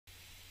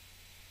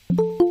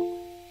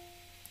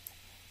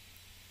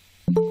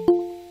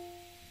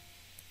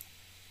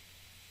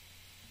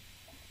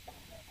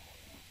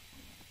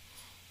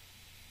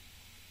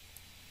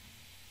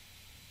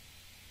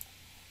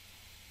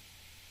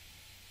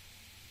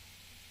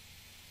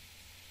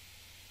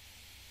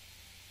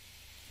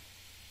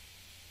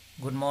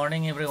Good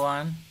morning,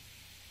 everyone.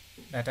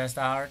 Let us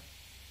start.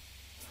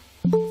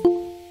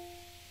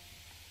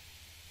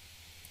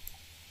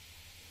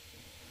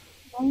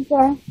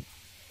 Sir.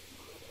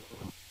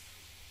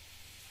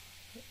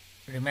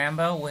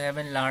 Remember, we have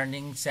been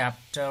learning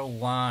chapter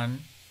 1,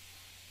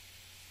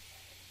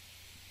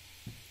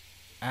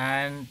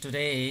 and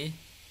today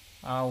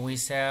we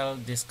shall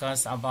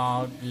discuss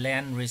about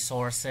land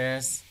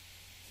resources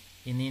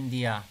in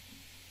India.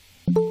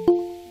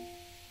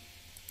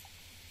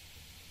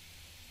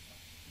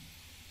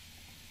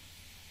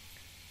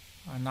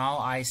 Now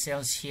I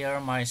shall share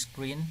my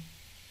screen.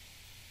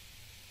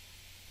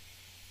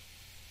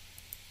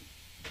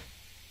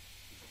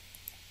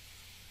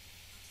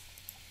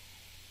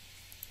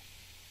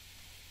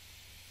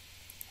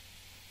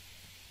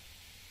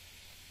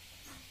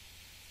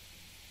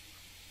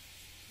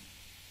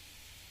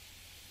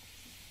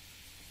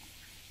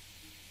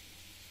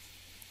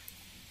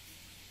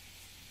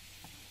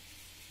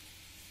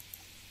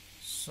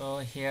 So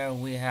here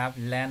we have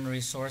land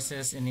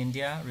resources in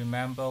India.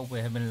 Remember, we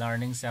have been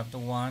learning chapter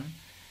 1,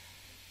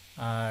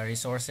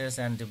 resources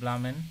and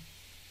development.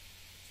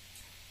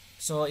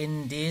 So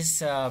in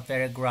this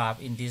paragraph,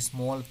 in this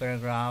small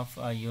paragraph,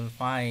 you'll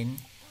find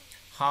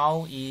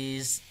how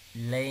is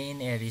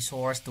land a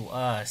resource to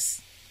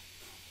us.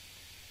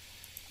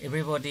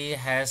 Everybody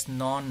has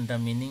known the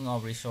meaning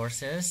of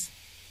resources,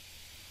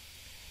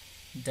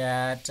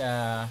 that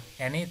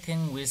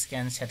anything which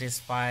can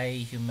satisfy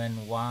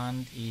human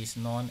want is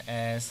known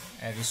as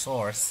a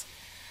resource.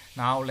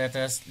 Now let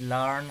us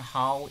learn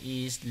how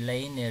is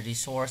land a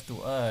resource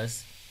to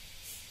us.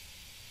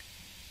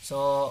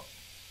 So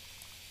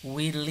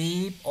we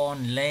live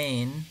on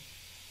land,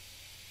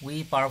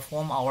 we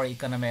perform our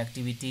economic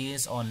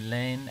activities on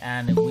land,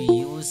 and we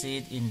use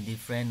it in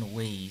different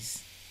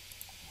ways.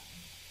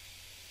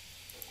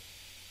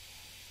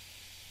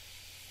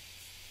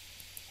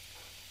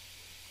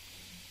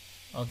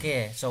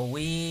 Okay, so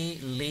we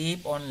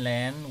live on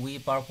land, we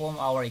perform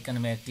our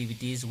economic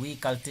activities, we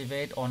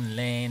cultivate on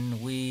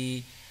land,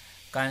 we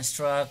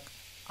construct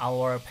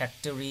our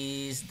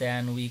factories,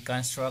 then we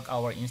construct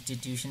our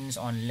institutions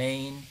on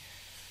land.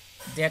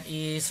 That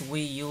is, we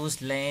use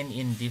land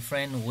in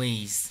different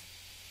ways.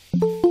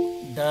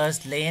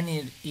 Thus,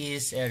 land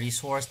is a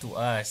resource to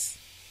us.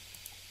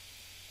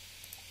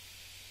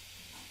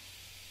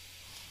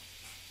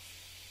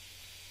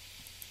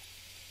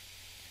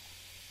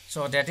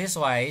 So that is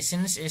why,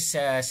 since it's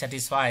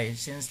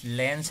since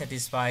land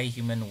satisfies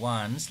human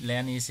wants,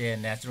 land is a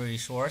natural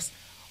resource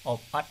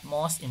of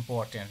utmost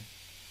importance.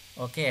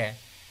 Okay,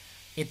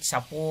 it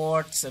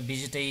supports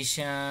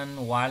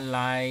vegetation,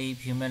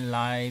 wildlife, human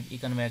life,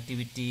 economic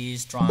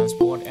activities,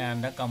 transport,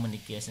 and the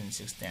communication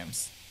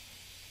systems.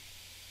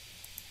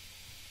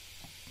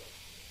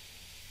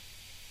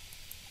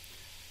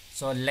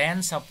 So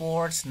land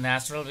supports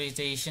natural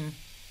vegetation.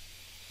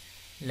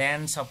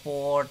 Land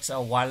supports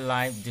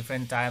wildlife,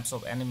 different types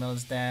of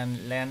animals.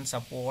 Then land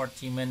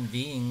supports human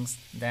beings.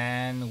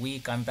 Then we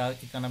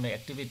conduct economic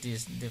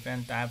activities,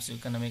 different types of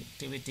economic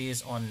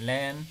activities on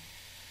land.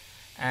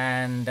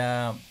 And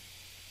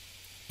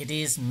it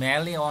is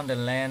mainly on the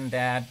land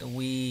that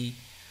we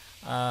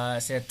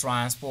say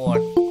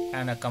transport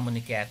and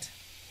communicate.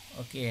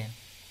 Okay,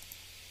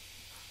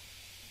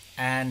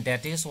 and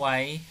that is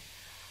why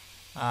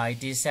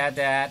it is said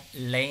that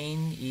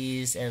land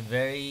is a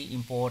very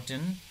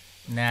important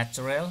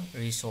natural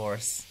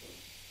resource.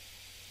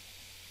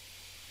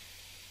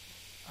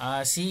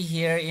 See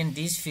here in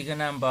this figure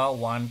number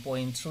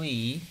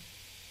 1.3.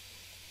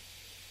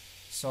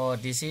 So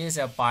this is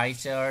a pie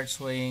chart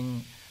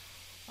showing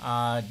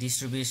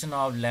distribution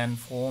of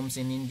landforms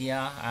in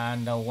India,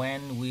 and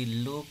when we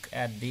look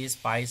at this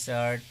pie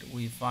chart,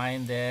 we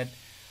find that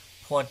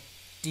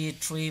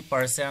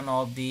 43%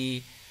 of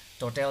the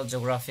total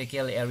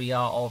geographical area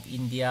of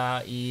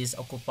India is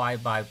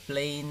occupied by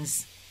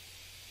plains.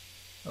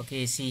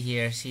 Okay, see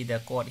here, see the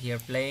quote here,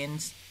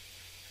 plains.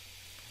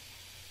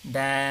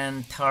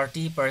 Then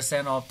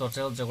 30% of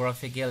total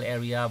geographical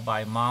area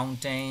by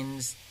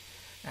mountains,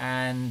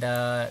 and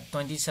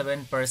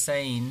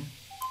 27%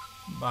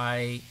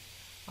 by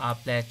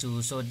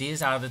plateau. So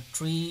these are the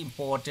three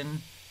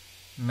important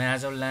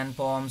major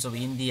landforms of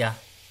India.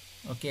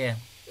 Okay.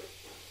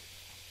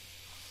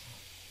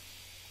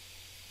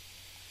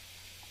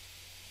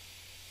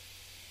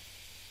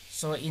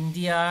 So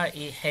India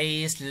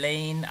has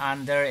lain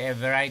under a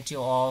variety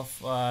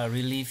of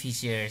relief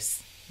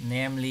features,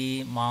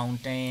 namely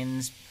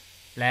mountains,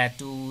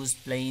 plateaus,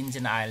 plains,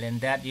 and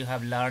islands, that you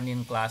have learned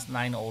in class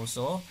 9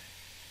 also.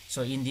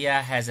 So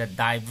India has a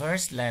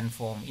diverse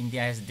landform.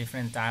 India has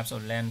different types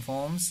of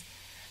landforms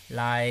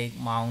like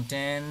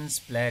mountains,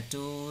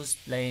 plateaus,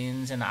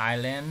 plains, and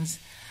islands,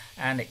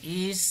 and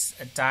each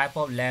type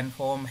of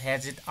landform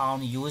has its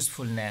own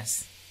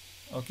usefulness.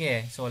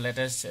 Okay, so let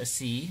us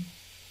see.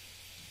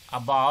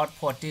 About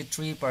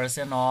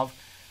 43% of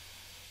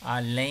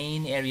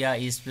land area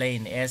is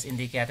plain, as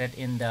indicated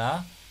in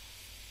the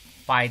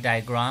pie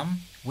diagram,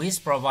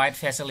 which provide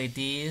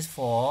facilities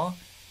for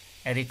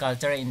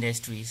agricultural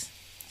industries.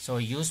 So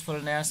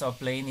usefulness of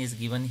plain is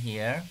given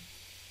here.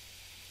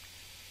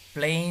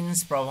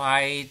 Plains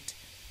provide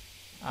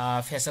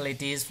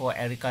facilities for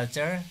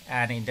agriculture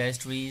and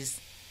industries.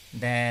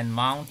 Then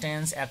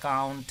mountains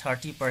account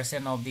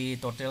 30% of the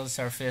total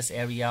surface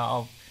area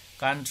of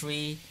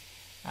country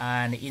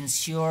and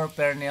ensure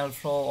perennial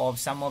flow of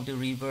some of the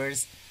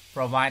rivers,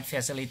 provide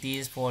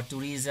facilities for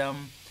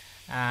tourism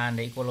and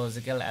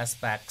ecological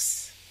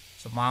aspects.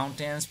 So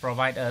mountains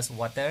provide us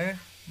water,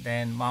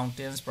 then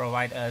mountains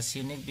provide us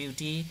unique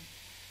beauty,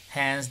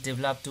 hence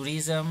develop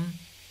tourism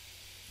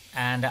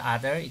and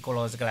other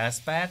ecological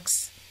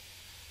aspects.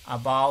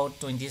 About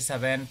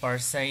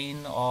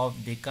 27%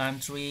 of the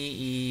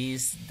country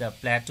is the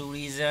plateau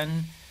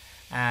region,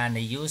 and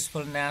the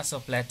usefulness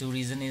of plateau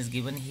region is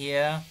given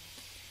here.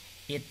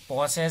 It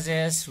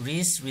possesses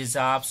rich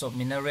reserves of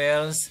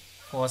minerals,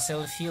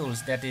 fossil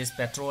fuels, that is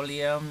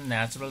petroleum,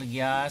 natural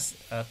gas,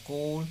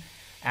 coal,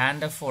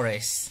 and the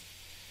forests.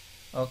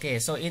 Okay,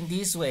 so in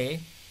this way,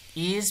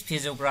 each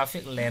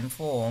physiographic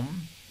landform,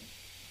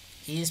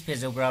 each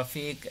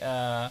physiographic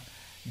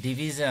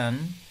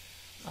division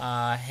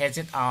has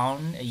its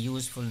own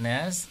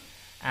usefulness,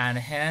 and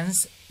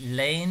hence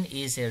land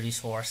is a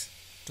resource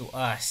to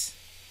us.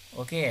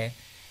 Okay,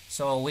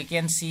 so we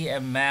can see a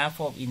map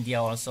of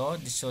India also.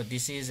 So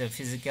this is a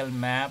physical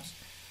map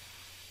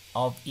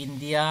of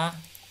India,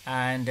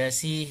 and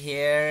see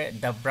here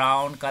the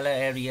brown color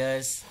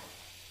areas.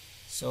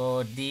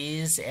 So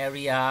this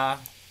area,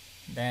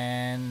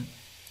 then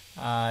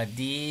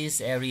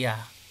this area.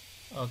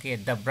 Okay,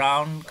 the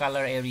brown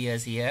color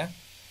areas here.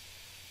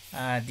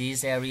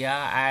 This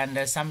area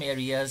and some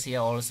areas here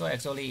also.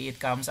 Actually it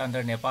comes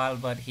under Nepal,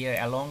 but here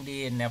along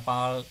the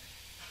Nepal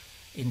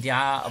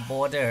India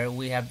border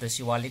we have the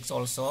Shivaliks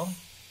also.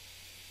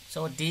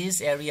 So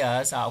these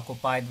areas are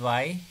occupied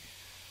by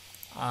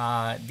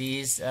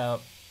these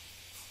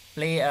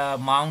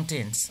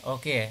mountains.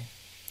 Okay,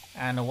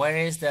 and where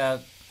is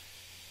the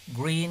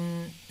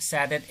green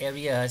shaded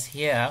areas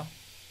here?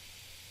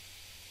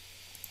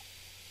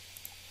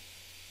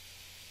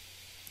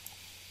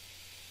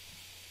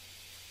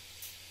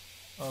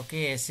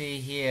 Okay, see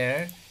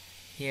here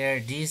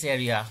this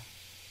area.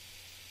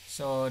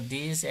 So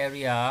this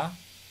area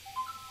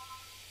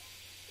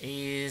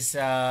is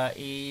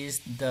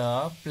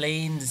the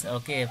plains.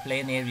 Okay,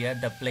 plain area,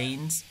 the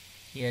plains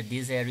here,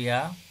 this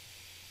area,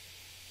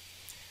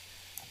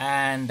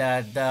 and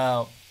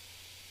the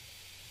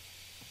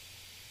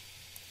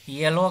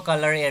yellow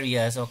color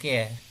areas.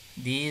 Okay,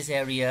 these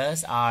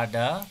areas are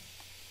the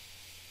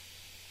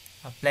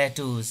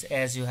plateaus,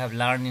 as you have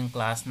learned in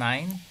class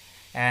 9.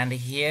 And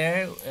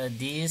here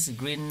these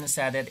green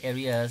shaded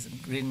areas,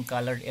 green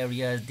colored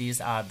areas, these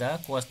are the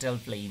coastal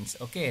plains.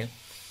 Okay,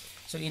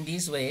 so in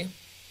this way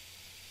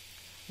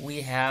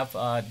we have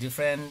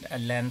different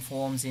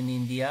landforms in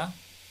India,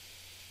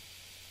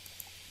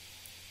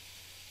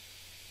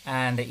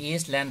 and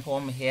each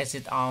landform has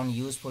its own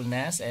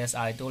usefulness, as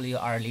I told you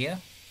earlier.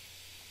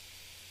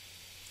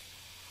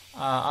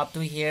 Up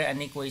to here,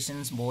 any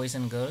questions, boys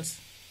and girls?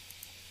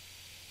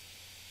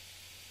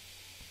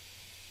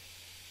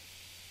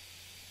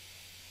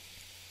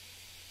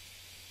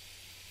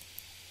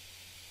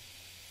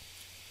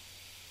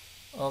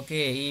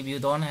 Okay, if you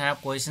don't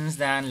have questions,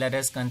 then let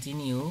us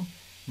continue.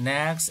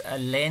 Next,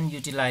 land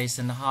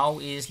utilization. How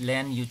is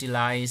land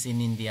utilized in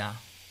India?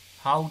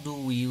 How do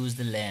we use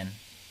the land?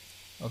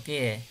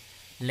 Okay,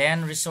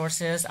 land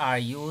resources are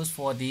used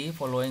for the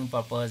following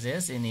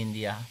purposes in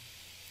India.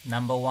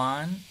 Number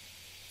 1,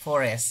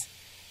 forests.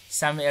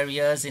 Some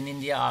areas in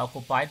India are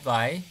occupied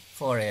by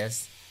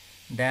forests.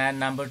 Then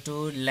number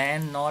 2,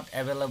 land not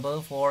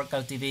available for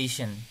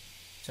cultivation.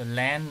 So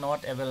land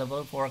not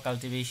available for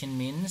cultivation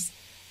means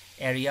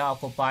area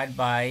occupied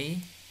by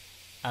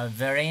a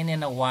barren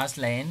and a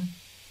wasteland,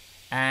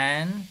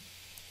 and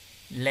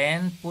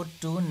land put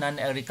to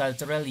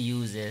non-agricultural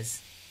uses.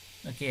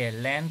 Okay,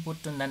 land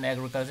put to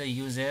non-agricultural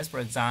uses, for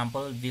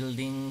example,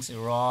 buildings,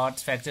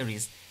 roads,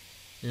 factories.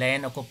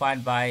 Land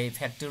occupied by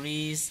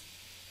factories,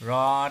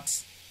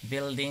 roads,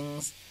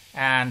 buildings,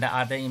 and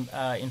other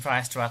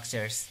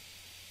infrastructures.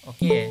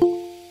 Okay,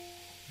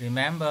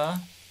 remember,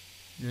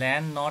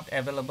 land not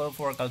available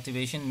for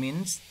cultivation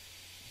means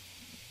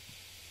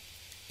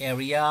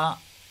area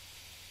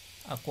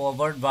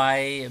covered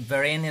by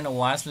barren and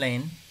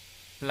wasteland,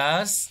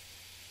 plus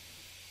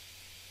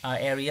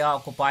area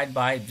occupied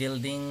by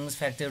buildings,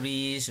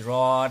 factories,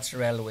 roads,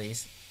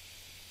 railways,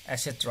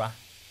 etc.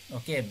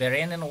 Okay,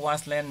 barren and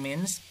wasteland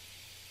means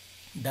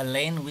the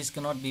land which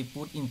cannot be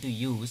put into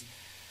use,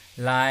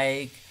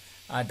 like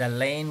the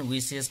land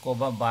which is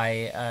covered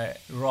by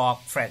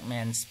rock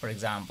fragments, for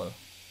example.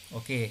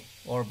 Okay,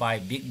 or by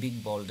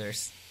big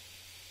boulders.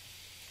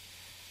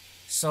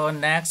 So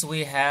next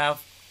we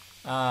have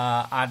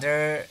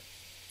the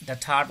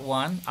third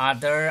one,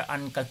 other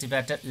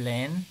uncultivated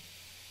land,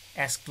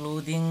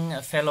 excluding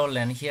fallow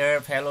land.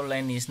 Here fallow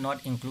land is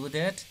not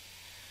included.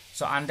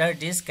 So under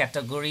this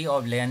category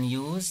of land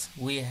use,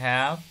 we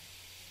have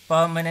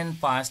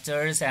permanent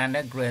pastures and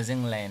a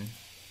grazing land.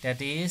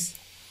 That is,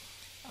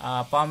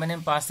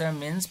 Permanent pasture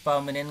means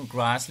permanent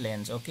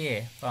grasslands.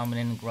 Okay,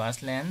 permanent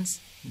grasslands.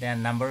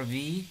 Then number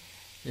B,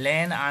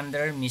 land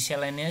under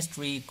miscellaneous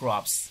tree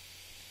crops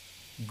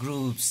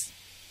groups.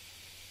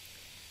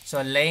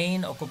 So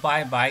land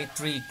occupied by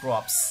tree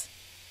crops,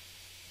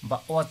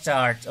 but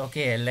orchards.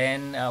 Okay,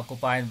 land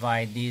occupied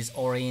by these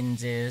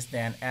oranges,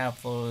 then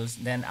apples,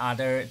 then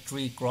other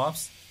tree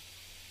crops.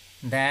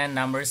 Then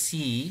number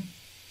C,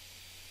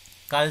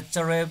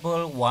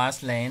 cultivable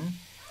wasteland.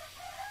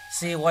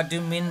 See, what do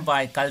you mean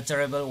by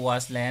cultivable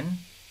wasteland?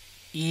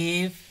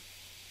 If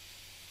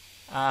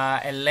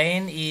a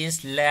land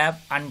is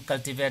left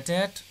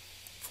uncultivated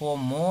for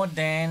more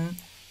than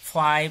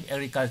 5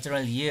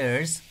 agricultural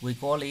years, we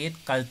call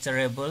it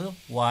cultivable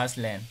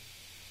wasteland.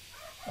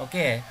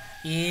 Okay,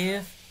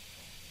 if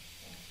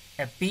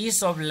a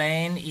piece of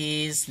land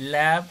is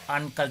left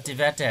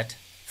uncultivated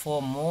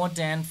for more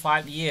than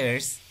 5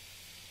 years,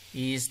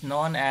 is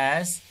known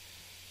as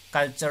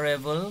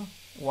cultivable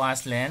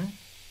wasteland.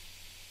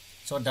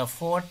 So the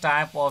fourth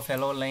type of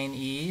fallow land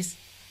is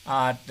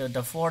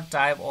the fourth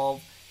type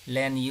of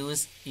land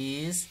use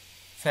is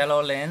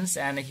fallow lands,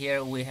 and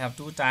here we have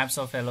two types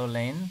of fallow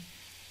land.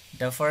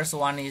 The first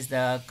one is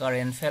the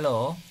current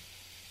fallow.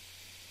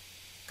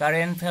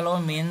 Current fallow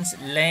means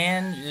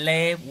land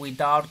left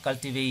without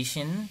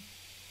cultivation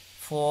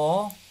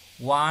for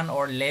 1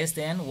 or less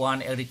than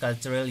 1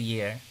 agricultural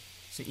year.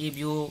 So if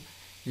you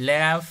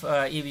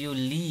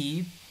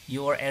leave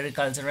your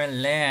agricultural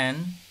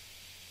land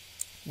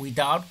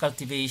without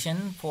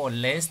cultivation for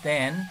less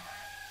than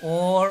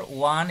or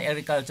 1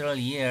 agricultural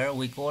year,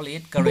 we call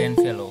it current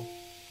fallow.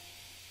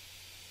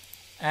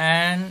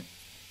 And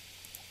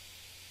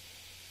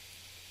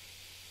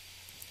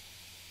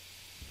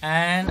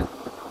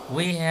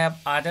we have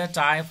other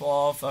type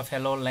of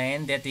fallow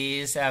land, that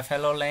is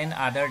fallow land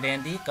other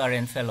than the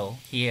current fallow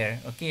here.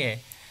 Okay,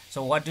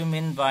 so what do you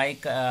mean by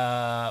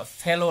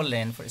fallow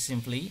land? For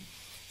simply,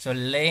 so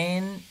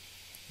land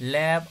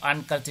left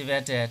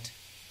uncultivated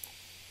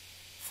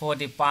for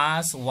the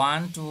past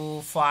 1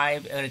 to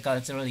 5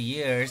 agricultural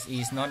years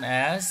is known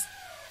as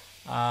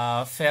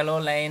fallow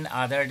land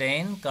other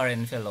than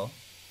current fallow.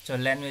 So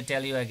let me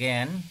tell you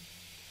again,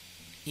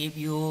 if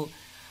you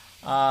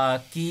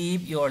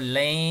keep your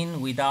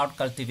land without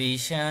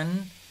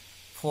cultivation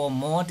for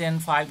more than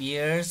 5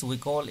 years, we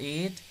call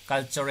it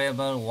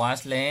cultivable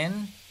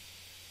wasteland.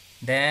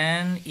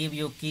 Then if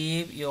you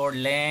keep your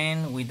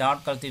land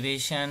without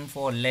cultivation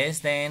for less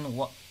than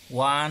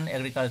 1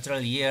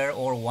 agricultural year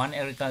or 1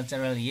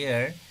 agricultural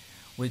year,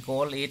 we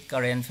call it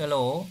current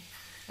fallow.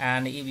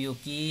 And if you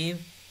keep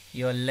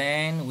your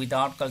land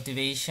without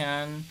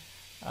cultivation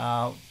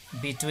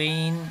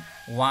between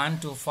 1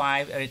 to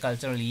 5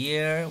 agricultural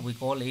year, we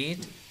call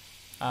it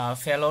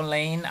fallow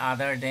land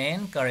other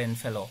than current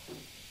fallow.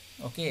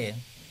 Okay,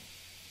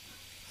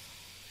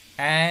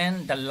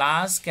 and the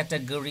last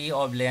category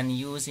of land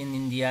use in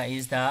India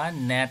is the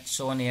net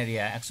zone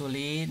area.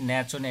 Actually,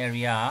 net zone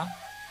area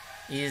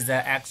is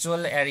the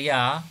actual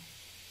area,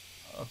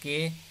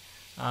 okay,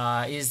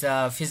 is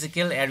the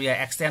physical area,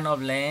 extent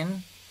of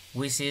land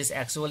which is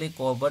actually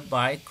covered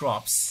by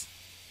crops.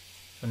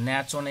 So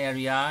net zone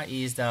area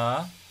is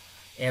the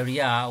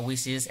area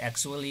which is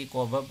actually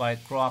covered by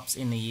crops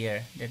in a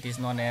year. That is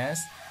known as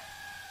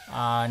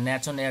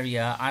net zone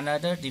area.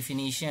 Another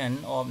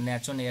definition of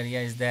net zone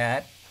area is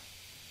that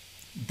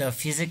the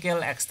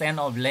physical extent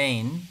of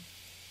land,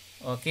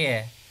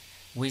 okay,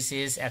 which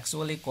is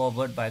actually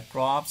covered by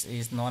crops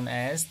is known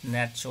as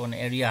net zone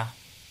area.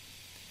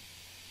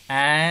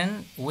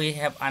 And we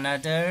have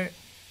another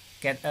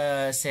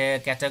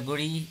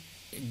category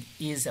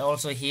is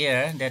also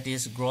here, that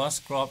is gross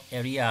crop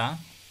area.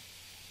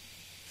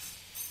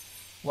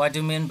 What do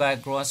you mean by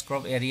gross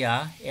crop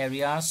area?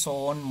 Area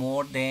sown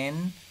more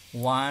than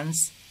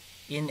once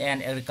in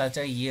an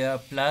agricultural year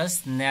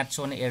plus net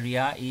sown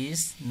area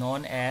is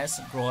known as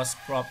gross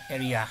crop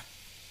area.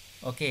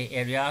 Okay,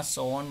 area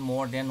sown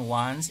more than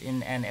once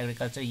in an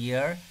agricultural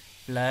year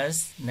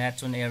plus net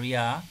sown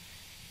area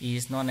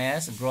is known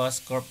as gross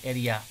crop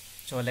area.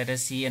 So let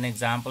us see an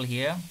example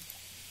here.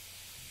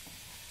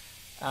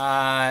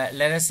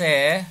 Let us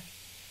say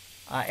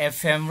a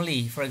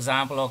family, for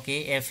example,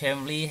 okay, a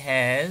family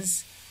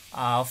has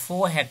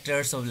 4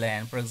 hectares of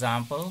land. For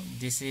example,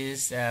 this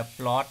is a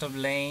plot of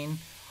land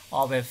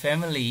of a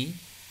family,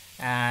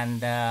 and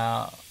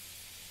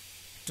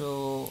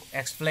to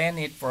explain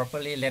it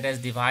properly, let us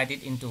divide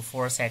it into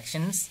 4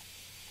 sections.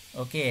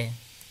 Okay,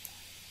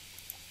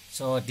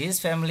 so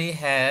this family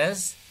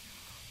has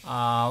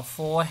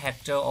 4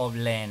 hectares of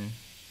land.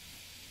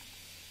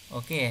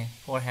 Okay,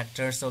 4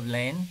 hectares of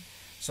land.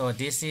 So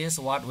this is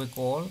what we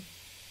call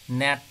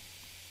net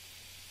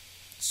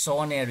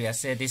zone area.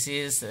 Say this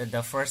is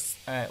the first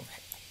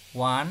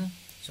one.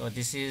 So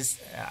this is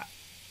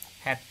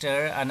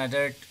hectare.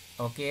 Another,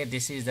 okay,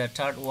 this is the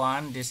third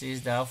one. This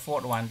is the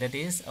fourth one. That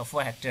is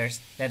 4 hectares.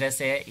 Let us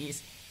say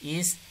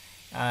each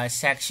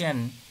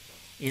section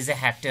is a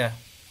hectare.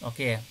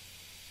 Okay.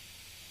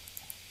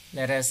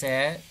 Let us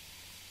say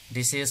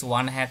this is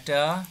 1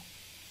 hectare.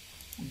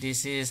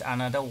 This is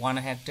another 1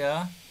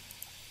 hectare.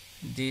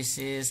 this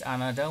is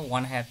another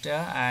 1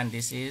 hectare, and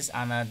this is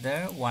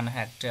another 1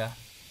 hectare.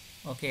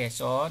 Okay,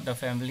 so the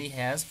family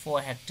has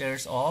 4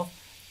 hectares of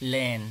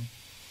land.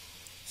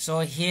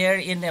 So here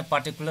in a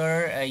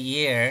particular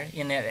year,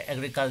 in an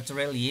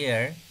agricultural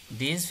year,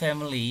 this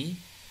family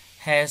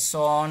has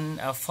sown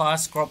a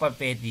first crop of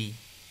paddy.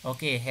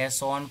 Okay, has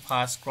sown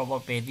first crop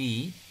of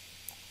paddy,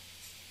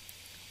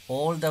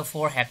 all the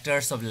 4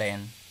 hectares of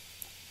land.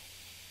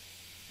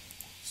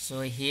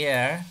 So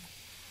here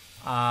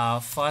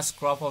first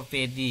crop of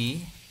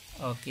paddy,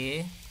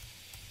 okay,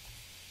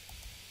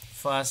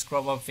 first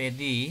crop of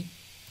paddy,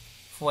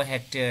 4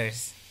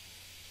 hectares.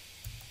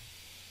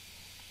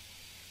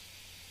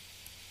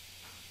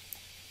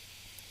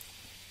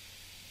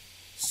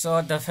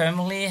 So the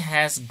family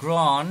has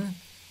grown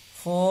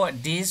for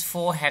these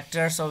 4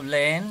 hectares of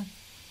land,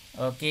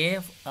 okay,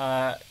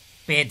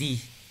 paddy,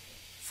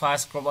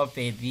 first crop of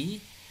paddy.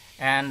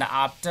 And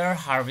after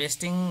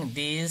harvesting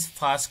this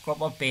first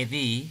crop of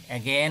paddy,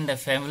 again the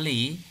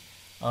family,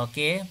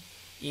 okay,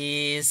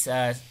 is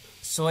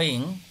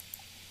sowing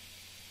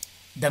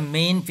the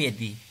main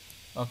paddy.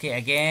 Okay,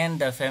 again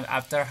the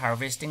after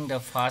harvesting the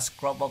first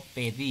crop of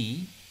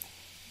paddy,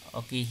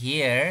 okay,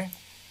 here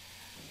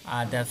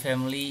the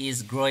family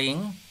is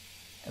growing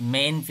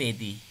main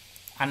paddy,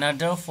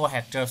 another 4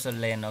 hectares of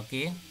land.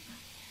 Okay,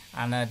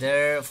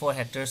 another 4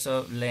 hectares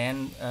of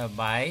land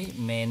by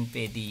main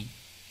paddy.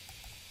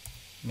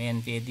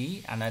 Main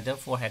paddy, another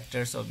 4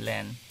 hectares of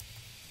land.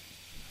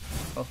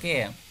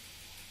 Okay,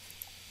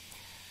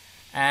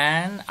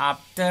 and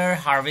after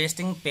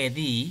harvesting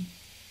paddy,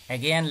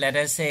 again let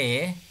us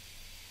say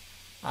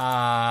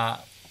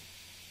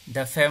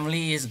the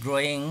family is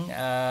growing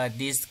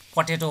this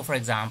potato, for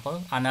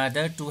example,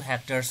 another 2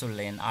 hectares of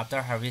land.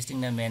 After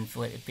harvesting the main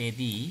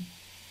paddy,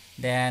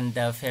 then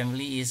the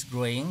family is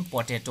growing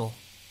potato,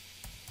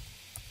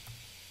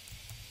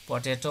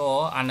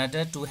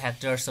 another 2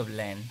 hectares of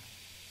land.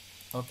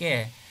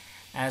 Okay,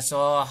 and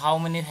so how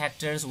many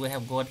hectares we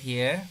have got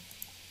here?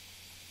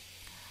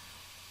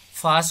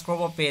 First crop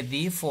of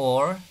paddy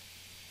 4,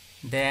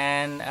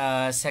 then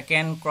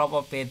second crop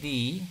of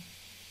paddy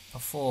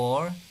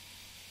 4,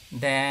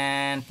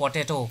 then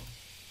potato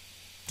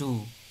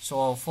 2.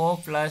 So 4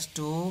 plus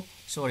 4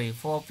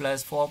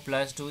 plus 4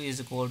 plus 2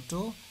 is equal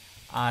to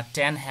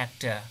 10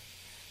 hectare.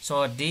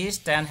 So this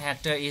 10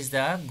 hectare is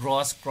the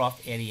gross crop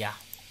area.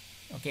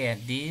 Okay,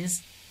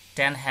 this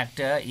 10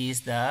 hectare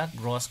is the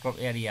gross crop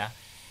area.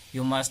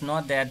 You must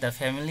know that the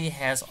family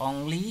has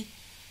only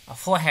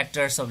 4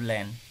 hectares of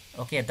land.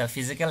 Okay, the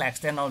physical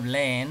extent of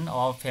land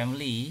of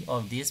family,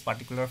 of this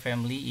particular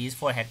family, is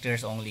 4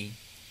 hectares only.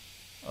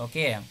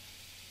 Okay,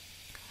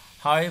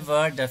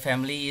 however the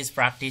family is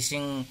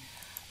practicing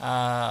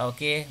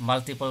okay,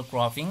 multiple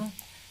cropping,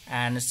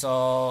 and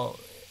so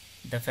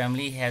the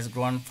family has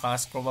grown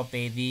first crop of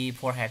paddy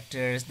 4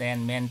 hectares,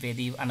 then main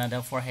paddy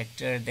another 4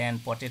 hectares, then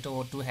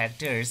potato 2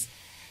 hectares.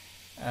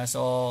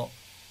 So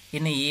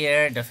in a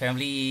year the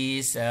family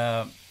is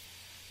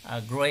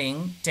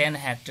growing 10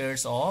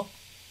 hectares of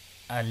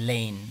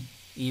land,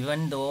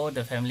 even though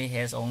the family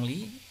has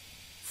only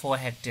 4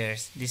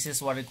 hectares. This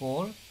is what we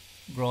call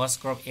gross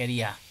crop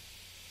area.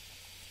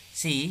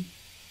 See,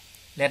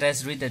 let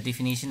us read the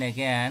definition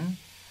again.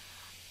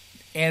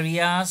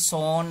 Area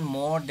sown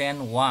more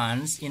than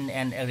once in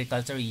an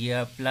agricultural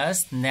year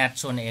plus net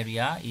sown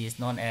area is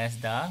known as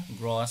the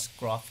gross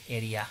crop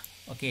area.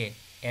 Okay,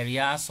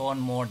 area sown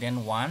more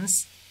than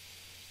once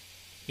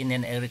in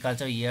an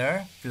agricultural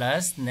year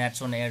plus net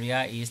sown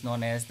area is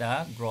known as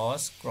the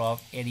gross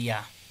crop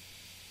area.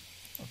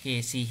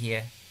 Okay, see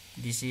here,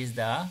 this is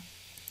the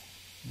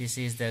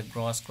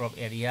gross crop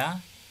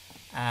area,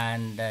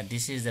 and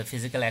this is the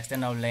physical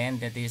extent of land,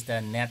 that is the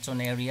net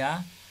sown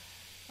area.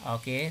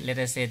 Okay, let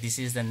us say this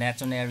is the net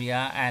sown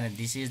area and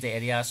this is the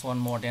area sown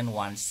more than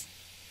once.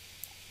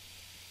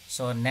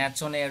 So net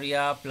sown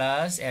area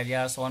plus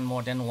area sown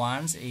more than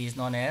once is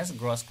known as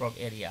gross crop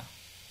area.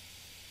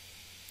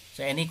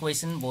 So any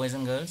question, boys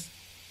and girls?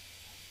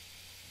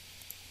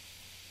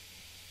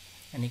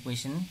 Any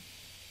question?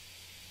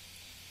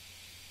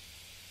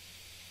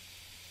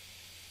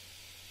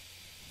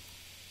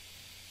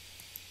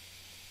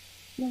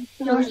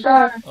 No,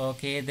 sir.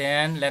 Okay,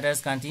 then let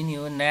us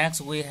continue. Next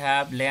we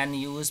have land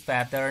use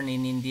pattern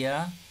in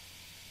India.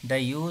 The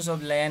use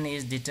of land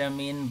is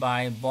determined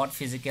by both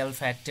physical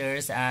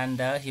factors and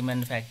the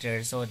human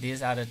factors. So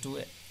these are the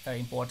two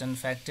important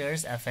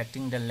factors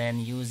affecting the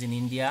land use in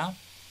India.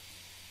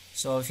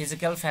 So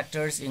physical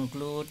factors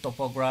include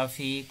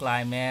topography,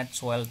 climate,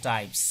 soil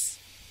types.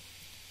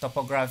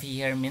 Topography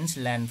here means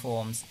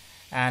landforms.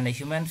 And the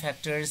human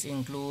factors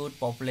include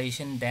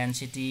population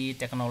density,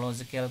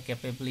 technological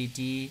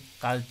capability,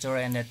 culture,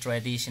 and the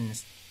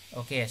traditions.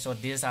 Okay, so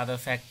these are the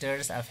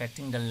factors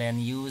affecting the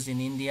land use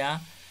in India.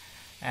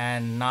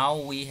 And now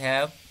we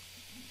have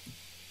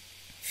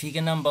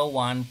figure number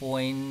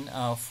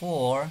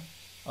 1.4,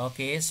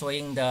 okay,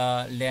 showing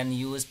the land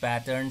use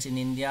patterns in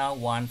India,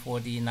 one for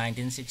the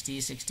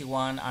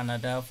 1960-61,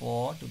 another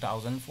for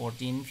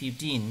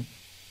 2014-15.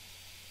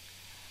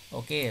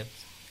 Okay,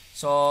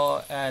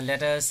 So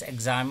let us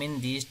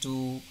examine these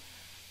two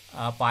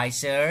pie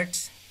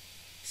charts.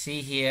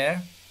 See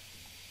here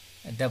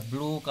the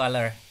blue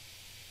color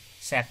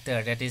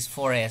sector, that is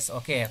forest.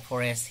 Okay,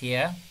 forest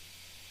here.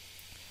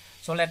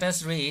 So let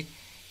us read.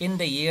 In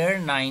the year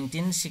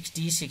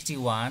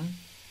 1960-61,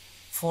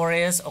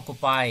 forest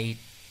occupied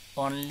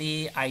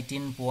only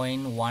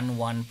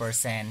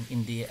 18.11%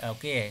 in the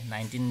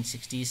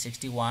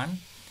 1960-61,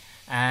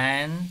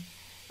 and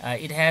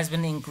it has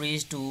been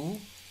increased to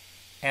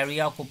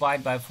area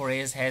occupied by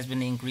forest has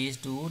been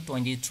increased to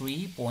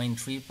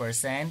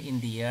 23.3% in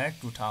the year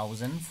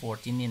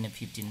 2014 and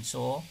 15.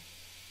 So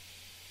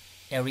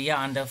area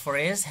under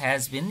forest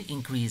has been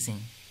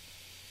increasing.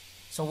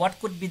 So what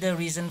could be the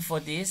reason for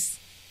this?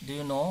 Do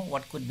you know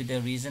what could be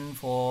the reason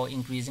for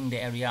increasing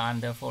the area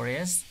under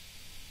forest?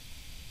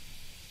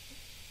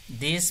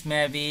 This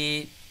may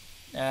be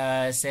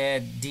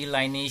say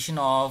delineation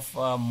of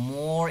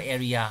more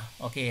area.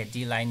 Okay,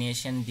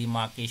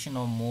 demarcation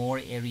of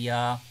more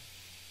area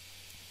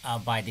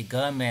by the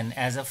government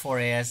as a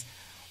forest,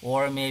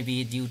 or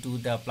maybe due to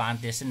the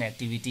plantation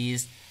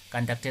activities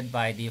conducted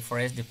by the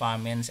forest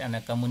departments and the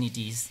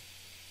communities.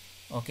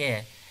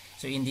 Okay,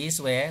 so in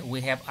this way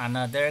we have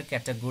another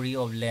category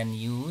of land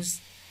use,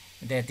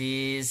 that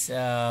is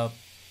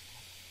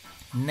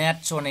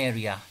net zone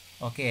area.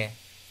 Okay,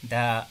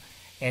 the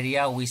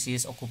area which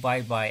is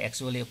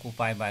actually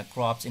occupied by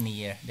crops in a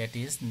year, that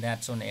is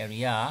net zone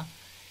area.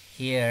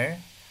 Here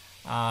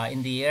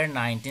in the year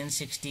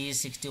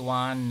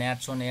 1960-61,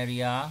 net zone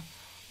area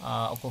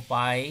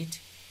occupied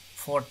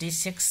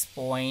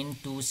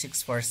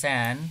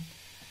 46.26%,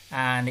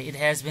 and it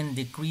has been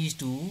decreased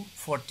to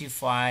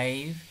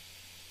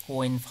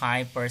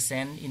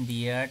 45.5% in the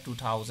year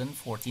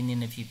 2014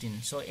 and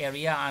 15. So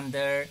area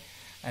under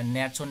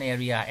net zone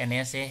area,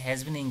 NSA,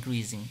 has been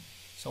increasing.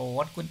 So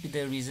what could be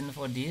the reason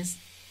for this?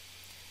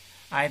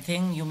 I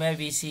think you may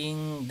be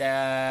seeing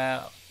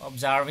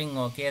observing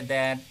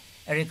that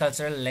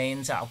agricultural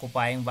lands are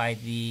occupying by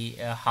the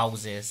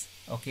houses.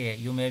 Okay,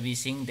 you may be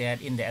seeing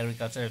that in the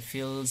agricultural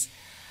fields.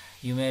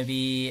 You may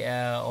be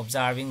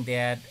observing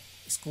that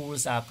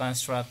schools are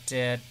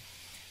constructed,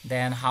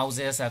 then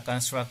houses are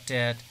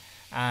constructed.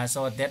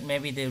 So that may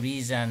be the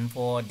reason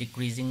for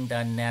decreasing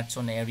the net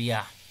zone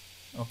area,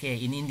 okay,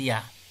 in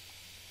India.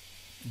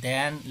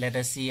 Then let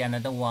us see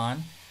another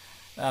one.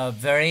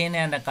 Varying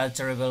and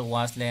cultivable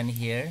wasteland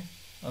here.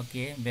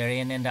 Okay,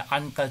 varying and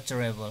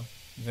uncultivable.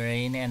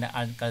 Varying and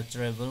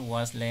uncultivable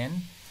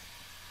wasteland.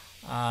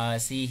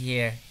 See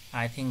here,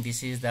 I think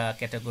this is the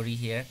category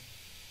here.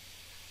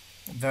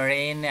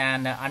 Varying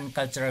and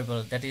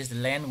uncultivable, that is the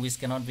land which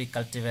cannot be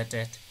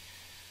cultivated,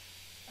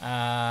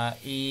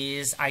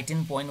 is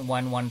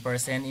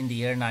 18.11% in the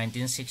year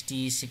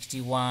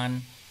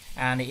 1960-61,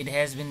 and it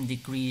has been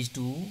decreased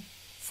to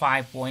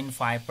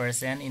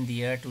 5.5% in the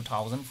year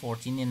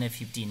 2014 and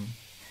 15.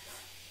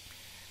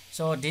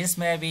 So this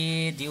may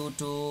be due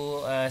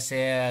to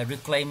say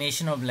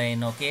reclamation of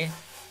land. Okay,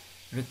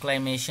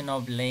 reclamation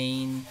of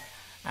land,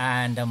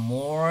 and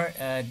more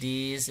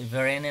this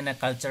varying and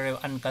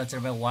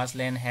uncultivable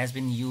wasteland has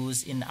been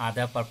used in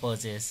other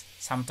purposes.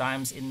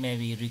 Sometimes it may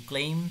be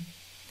reclaimed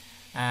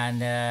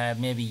and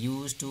may be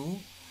used to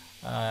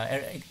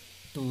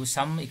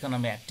some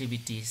economic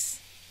activities.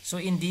 So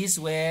in this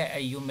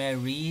way you may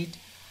read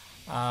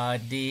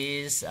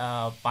this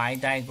pie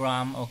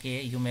diagram.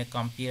 Okay, you may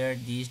compare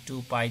these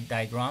two pie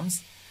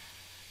diagrams,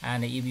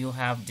 and if you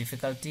have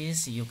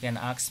difficulties you can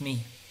ask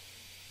me.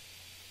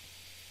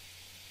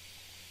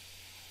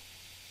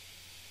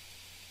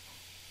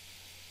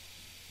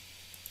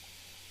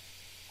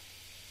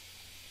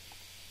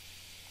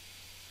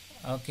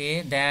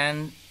 Okay,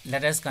 then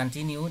let us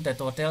continue. The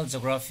total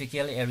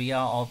geographical area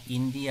of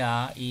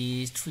India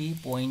is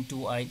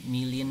 3.28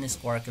 million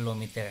square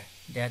kilometer.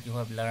 That you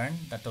have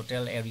learned. The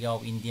total area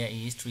of India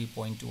is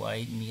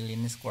 3.28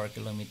 million square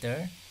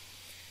kilometer.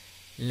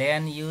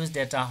 Land use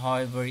data,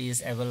 however,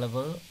 is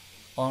available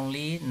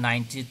only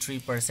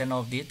 93%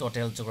 of the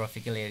total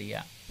geographical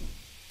area.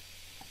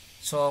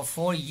 So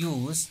for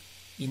use,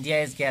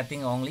 India is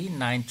getting only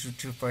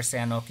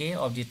 93%, okay,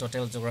 of the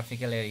total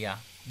geographical area.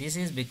 This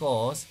is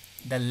because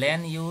the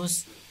land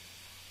use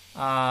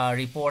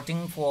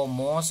reporting for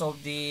most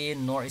of the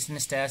northeastern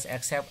states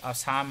except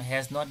Assam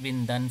has not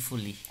been done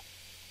fully.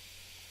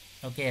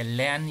 Okay,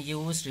 land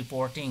use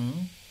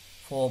reporting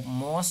for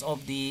most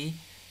of the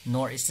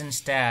northeastern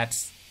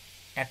states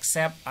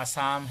except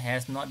Assam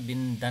has not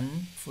been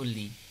done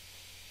fully.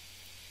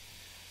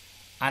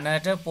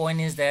 Another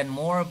point is that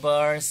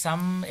moreover,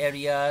 some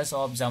areas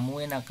of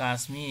Jammu and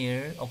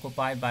Kashmir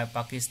occupied by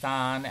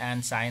Pakistan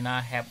and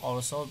China have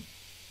also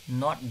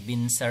not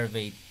been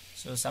surveyed.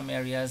 So some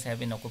areas have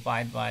been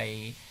occupied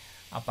by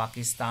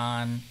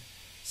Pakistan,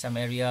 some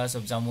areas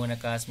of Jammu and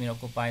Kashmir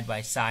occupied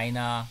by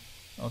China.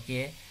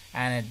 Okay,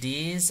 and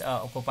these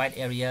occupied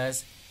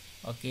areas,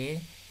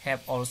 okay,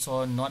 have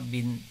also not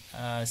been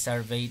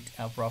surveyed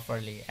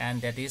properly,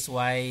 and that is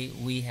why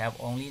we have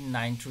only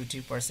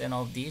 93%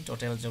 of the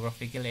total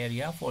geographical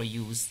area for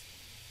use.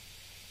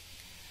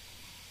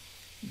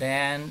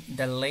 Then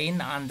the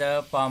land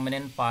under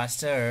permanent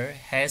pasture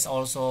has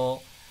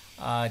also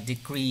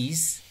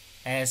decreased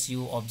as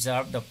you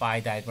observe the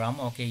pie diagram.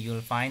 Okay,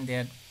 you'll find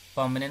that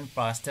permanent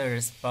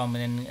pastures,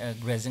 permanent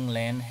grazing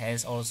land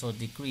has also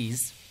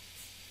decreased.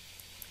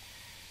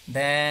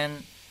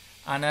 Then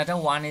another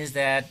one is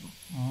that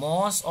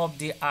most of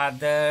the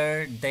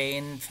other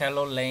than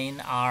fallow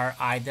land are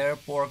either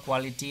poor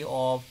quality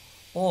of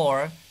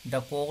or the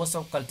cost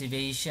of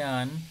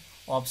cultivation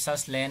of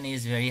such land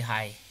is very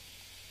high.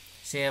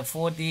 Say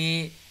for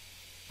the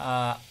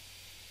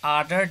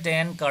other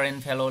than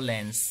current fallow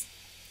lands,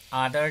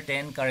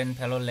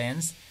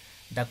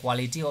 the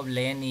quality of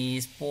land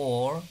is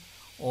poor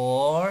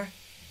or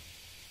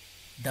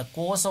the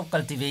cost of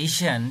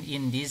cultivation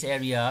in this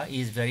area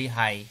is very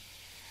high,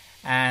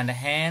 and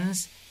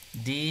hence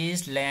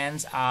these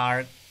lands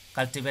are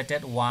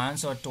cultivated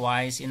once or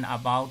twice in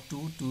about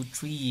 2 to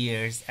 3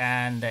 years,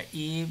 and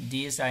if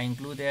these are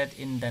included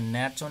in the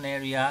net zone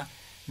area,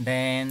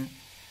 then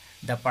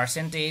the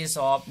percentage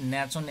of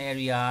net zone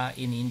area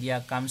in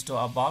India comes to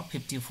about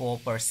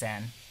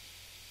 54%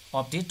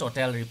 of the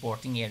total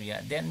reporting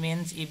area. That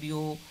means if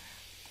you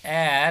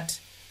add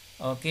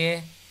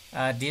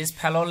these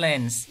fallow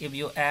lands, if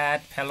you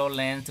add fallow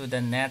land to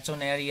the net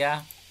zone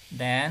area,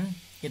 then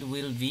it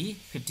will be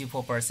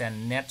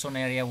 54%. Net zone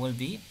area will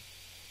be,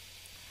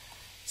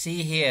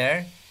 see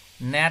here,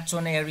 net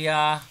zone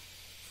area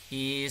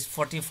is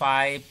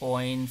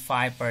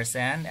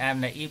 45.5%,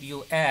 and if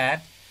you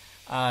add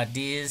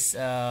this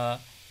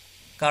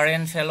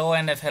current fallow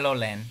and the fallow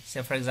land,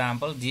 say for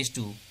example these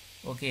two,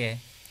 okay,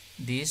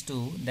 these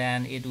two,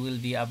 then it will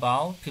be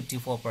about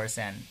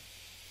 54%.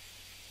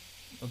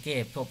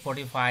 Okay,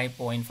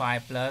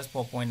 45.5 plus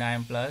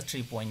 4.9 plus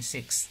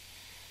 3.6,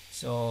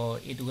 so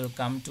it will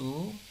come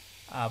to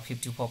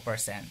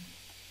 54%.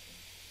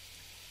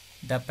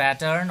 The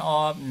pattern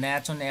of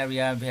net zone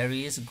area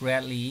varies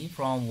greatly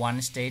from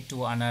one state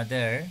to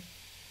another.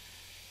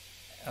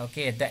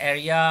 Okay, the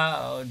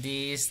area,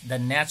 the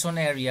net zone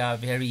area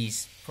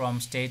varies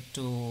from state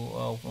to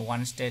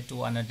one state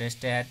to another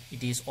state.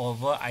 It is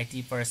over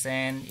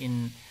 80%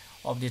 in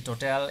of the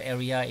total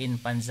area in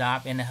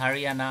Punjab and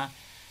Haryana,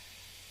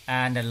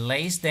 and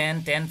less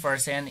than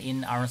 10%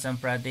 in Arunachal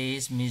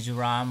Pradesh,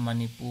 Mizoram,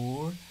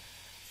 Manipur,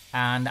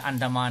 and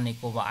Andaman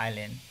Nicobar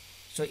Island.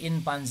 So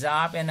in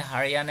Punjab and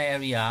Haryana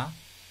area,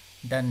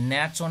 the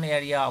net zone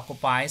area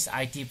occupies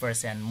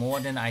 80%, more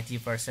than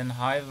 80%.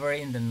 However,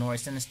 in the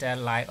northern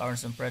states like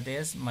Arunachal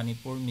Pradesh,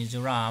 Manipur,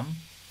 Mizoram,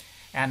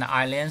 and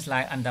islands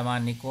like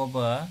Andaman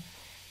Nicobar,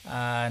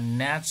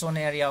 net zone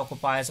area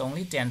occupies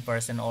only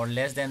 10% or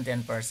less than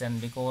 10%,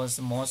 because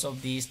most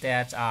of these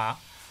states are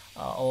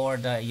or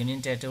the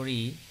union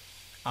territory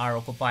are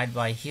occupied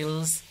by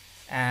hills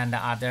and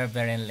other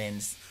barren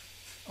lands.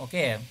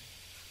 Okay,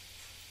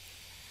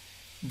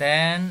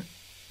 then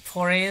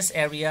forest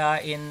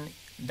area in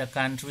the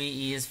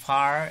country is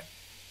far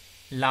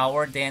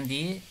lower than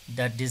the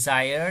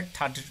desired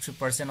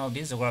 33% of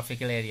the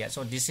geographical area.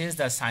 So this is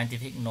the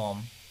scientific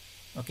norm,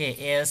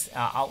 okay, as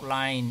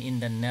outlined in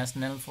the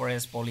National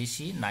Forest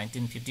Policy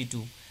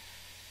 1952.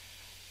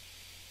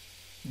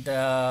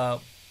 The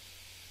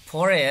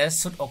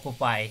forest should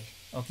occupy,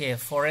 okay,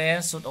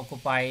 forest should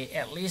occupy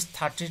at least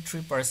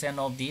 33%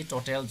 of the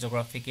total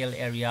geographical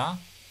area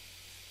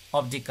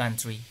of the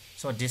country.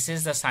 So this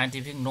is the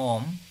scientific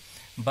norm,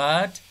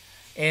 but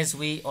as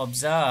we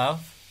observe,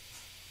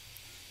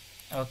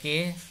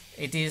 okay,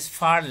 it is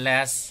far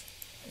less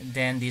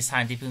than the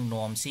scientific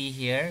norm. See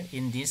here,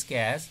 in this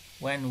case,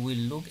 when we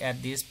look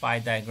at this pie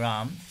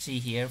diagram, see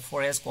here,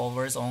 forest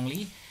covers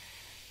only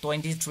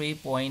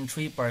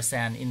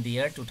 23.3% in the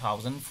year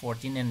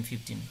 2014 and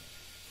 15.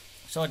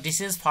 So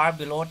this is far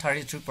below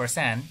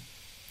 33%.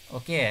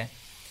 Okay,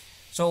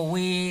 so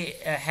we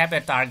have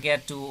a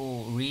target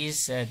to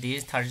reach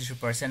this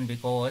 33%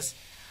 because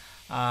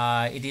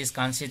it is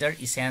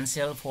considered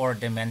essential for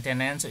the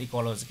maintenance of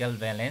ecological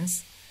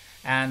balance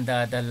and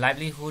the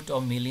livelihood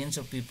of millions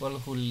of people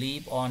who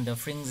live on the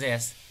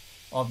fringes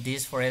of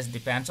this forest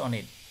depends on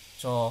it.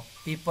 So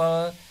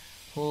people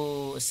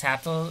who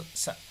settle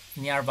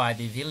nearby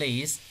the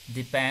village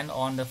depend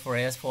on the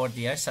forest for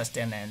their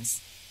sustenance.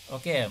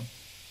 Okay,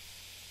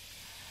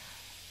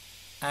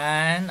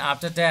 and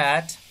after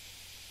that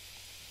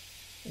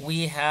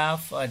we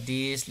have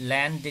this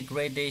land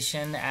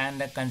degradation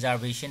and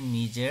conservation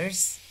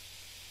measures.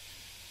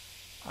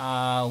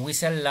 We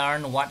shall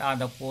learn what are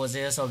the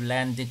causes of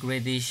land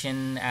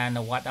degradation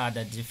and what are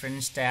the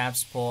different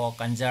steps for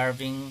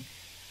conserving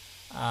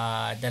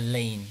the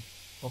land.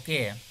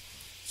 Okay,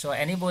 so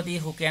anybody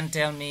who can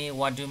tell me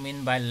what do you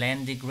mean by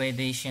land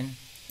degradation?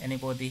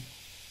 Anybody?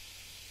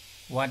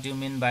 What do you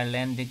mean by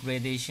land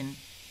degradation?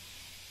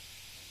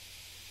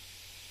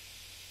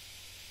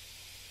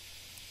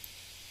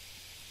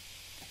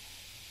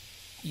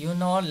 You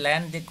know,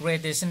 land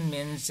degradation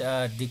means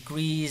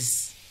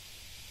decrease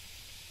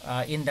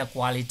in the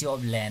quality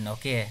of land.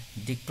 Okay,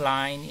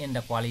 decline in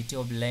the quality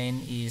of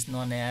land is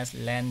known as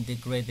land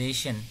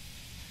degradation.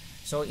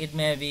 So it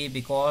may be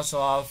because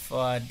of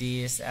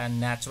these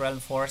natural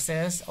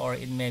forces, or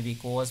it may be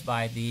caused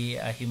by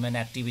the human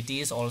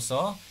activities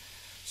also.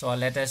 So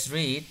let us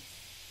read.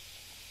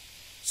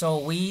 So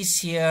we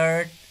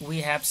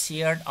have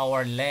shared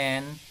our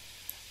land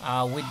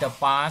with the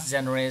past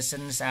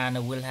generations,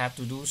 and will have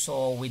to do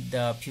so with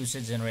the future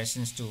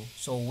generations too.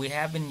 So we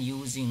have been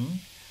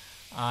using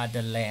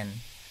the land,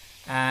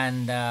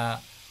 and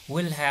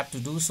will have to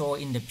do so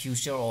in the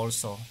future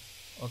also.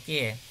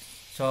 Okay,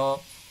 so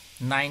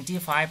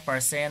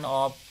 95%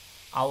 of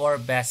our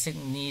basic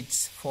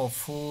needs for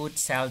food,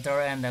 shelter,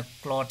 and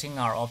clothing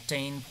are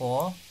obtained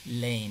from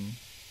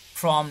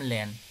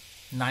land.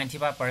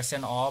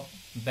 95% of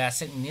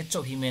basic needs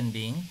of human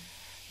being,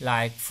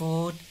 like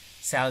food,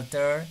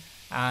 shelter,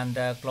 and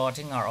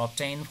clothing, are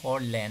obtained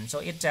from land. So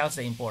it tells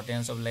the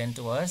importance of land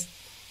to us.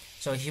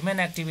 So human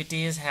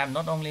activities have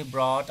not only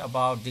brought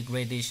about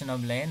degradation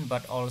of land,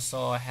 but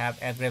also have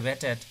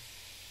aggravated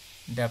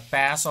the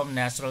path of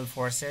natural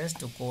forces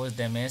to cause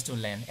damage to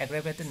land.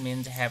 Aggravated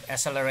means have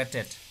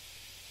accelerated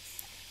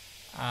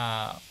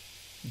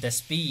the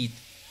speed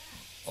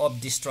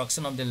of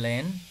destruction of the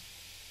land.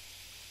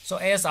 So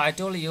as I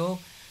told you,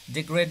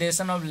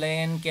 degradation of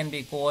land can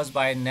be caused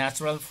by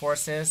natural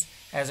forces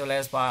as well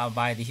as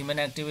by the human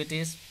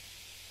activities.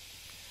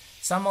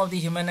 Some of the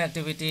human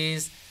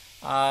activities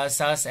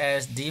such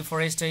as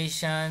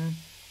deforestation,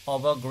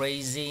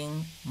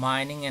 overgrazing,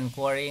 mining, and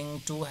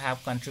quarrying too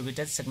have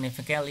contributed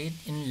significantly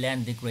in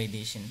land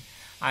degradation.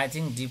 I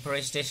think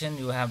deforestation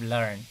you have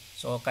learned.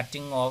 So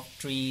cutting off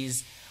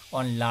trees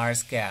on large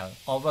scale.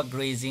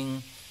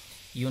 Overgrazing,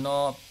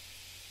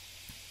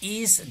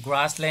 each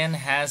grassland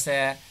has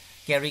a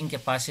carrying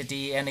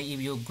capacity, and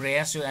if you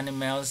graze your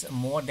animals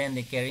more than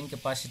the carrying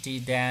capacity,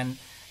 then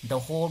the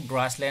whole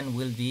grassland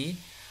will be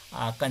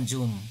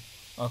consumed,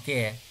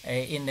 okay,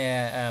 in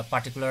a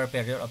particular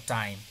period of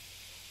time.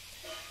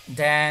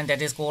 Then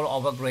that is called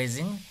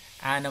overgrazing.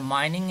 And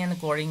mining and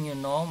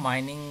quarrying,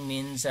 mining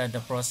means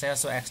the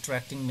process of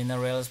extracting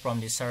minerals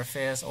from the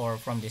surface or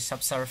from the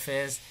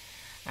subsurface.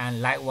 And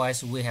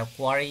likewise we have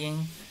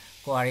quarrying.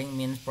 Quarrying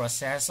means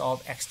process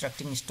of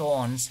extracting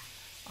stones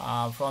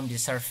from the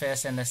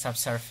surface and the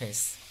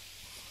subsurface.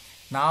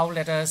 Now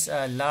let us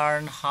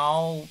learn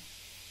how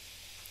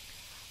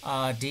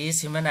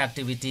these human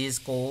activities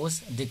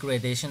cause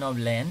degradation of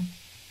land.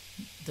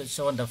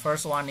 So the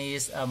first one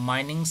is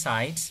mining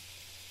sites.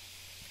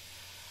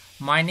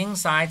 Mining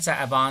sites are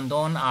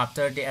abandoned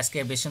after the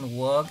excavation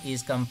work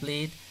is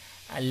complete,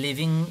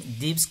 leaving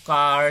deep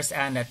scars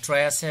and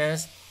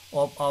traces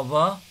of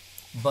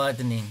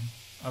overburdening.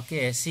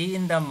 Okay, see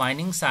in the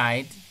mining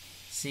site,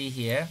 see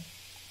here.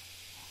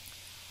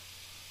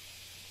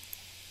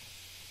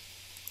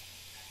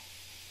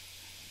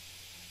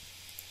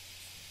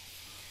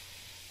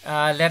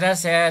 Let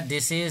us say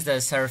this is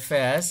the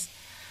surface,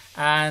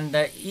 and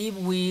if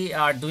we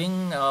are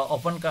doing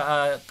open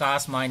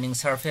cast mining,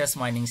 surface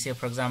mining, say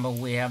for example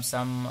we have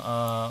some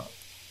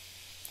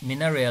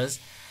minerals,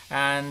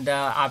 and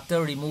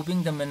after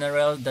removing the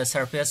mineral, the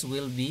surface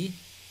will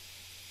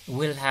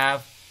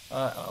have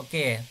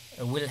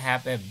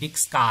a big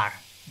scar.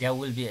 There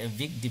will be a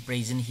big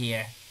depression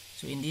here.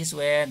 So in this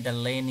way the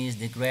land is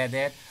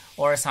degraded.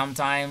 Or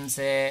sometimes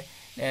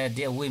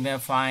we may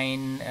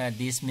find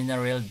this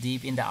mineral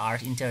deep in the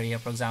earth interior.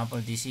 For example,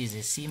 this is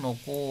a seam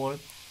of coal.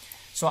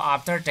 So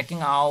after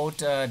taking out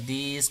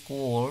this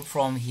coal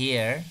from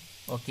here,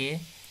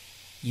 okay,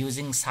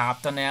 using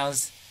shaft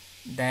tunnels,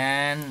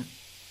 then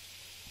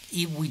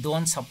if we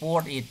don't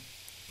support it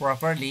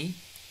properly,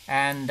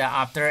 and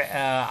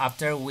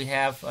after we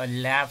have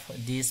left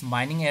this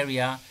mining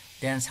area,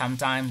 then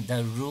sometimes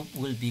the roof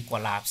will be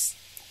collapsed.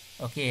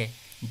 Okay,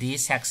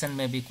 this section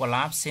may be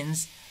collapsed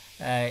since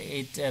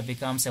it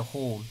becomes a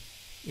hole,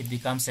 it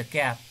becomes a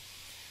gap,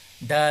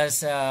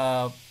 thus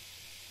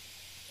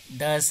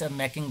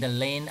making the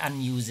land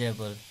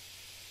unusable.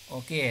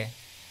 Okay,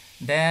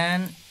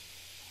 then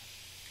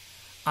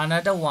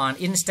another one,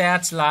 in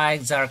states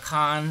like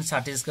Jharkhand,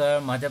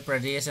 Chhattisgarh, Madhya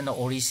Pradesh, and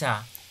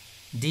Orissa,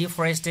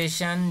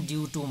 deforestation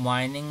due to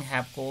mining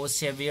have caused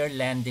severe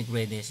land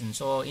degradation.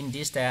 So in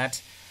these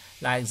states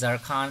like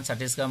Jharkhand,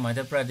 Chhattisgarh,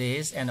 Madhya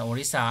Pradesh, and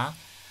Orissa,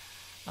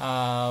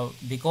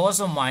 because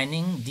of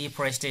mining,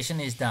 deforestation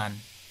is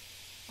done,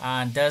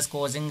 and thus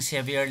causing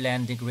severe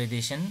land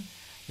degradation.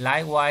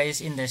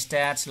 Likewise, in the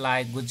states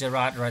like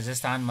Gujarat,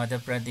 Rajasthan, Madhya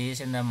Pradesh,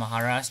 and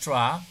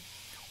Maharashtra,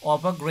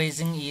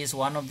 overgrazing is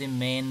one of the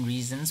main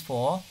reasons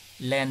for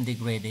land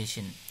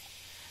degradation.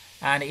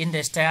 And in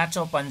the states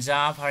of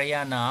Punjab,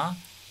 Haryana,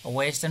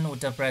 Western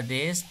Uttar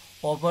Pradesh,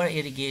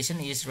 over-irrigation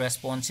is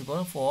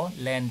responsible for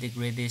land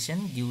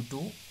degradation due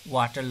to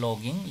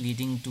waterlogging,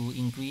 leading to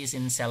increase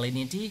in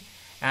salinity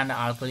and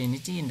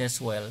alkalinity in the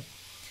soil.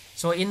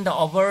 So in the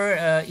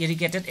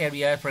over-irrigated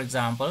area, for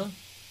example,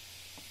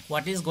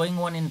 what is going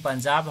on in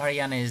Punjab,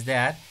 Haryana is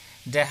that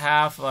they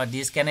have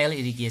this canal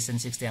irrigation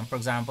system. For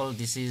example,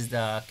 this is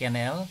the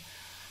canal,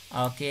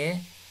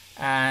 okay,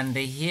 and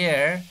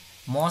here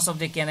most of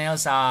the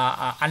canals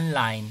are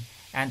unlined,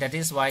 and that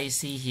is why you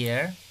see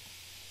here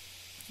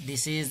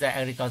this is the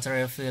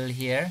agricultural field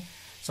here.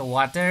 So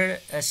water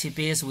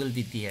seepage will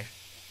be there.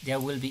 There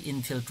will be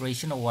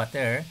infiltration of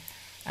water,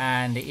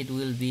 and it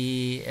will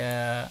be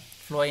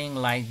flowing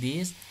like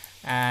this.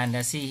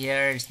 And see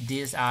here,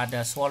 these are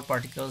the soil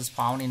particles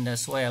found in the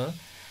soil,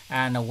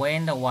 and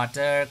when the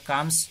water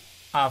comes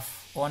up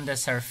on the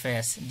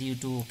surface due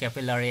to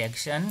capillary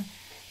action,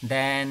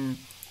 then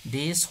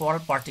these soil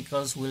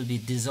particles will be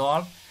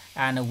dissolved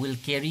and will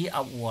carry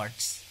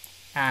upwards,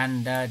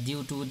 and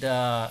due to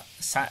the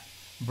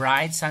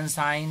bright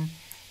sunshine,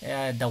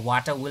 the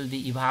water will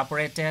be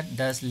evaporated,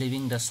 thus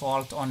leaving the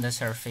salt on the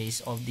surface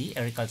of the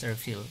agricultural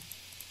field.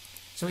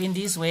 So in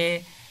this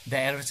way, the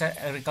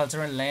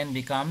agricultural land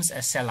becomes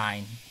a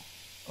saline.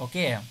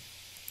 Okay.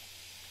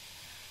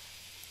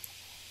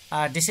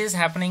 This is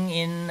happening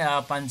in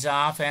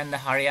Punjab and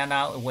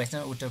Haryana,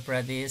 Western Uttar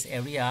Pradesh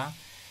area.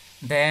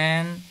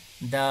 Then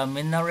the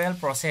mineral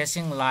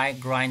processing like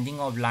grinding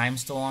of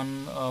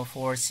limestone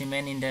for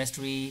cement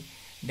industry,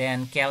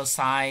 then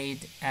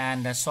calcite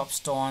and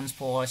soapstones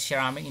for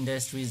ceramic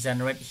industry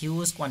generate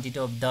huge quantity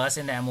of dust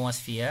in the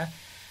atmosphere,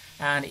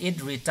 and it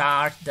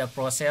retards the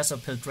process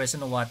of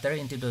filtration of water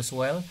into the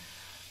soil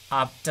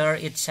after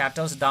it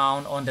settles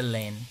down on the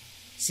land.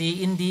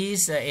 See, in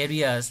these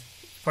areas,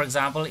 for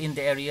example, in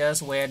the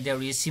areas where there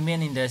is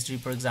cement industry,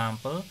 for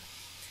example,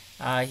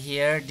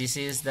 here this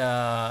is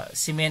the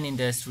cement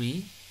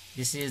industry.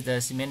 This is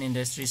the cement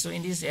industry. So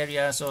in this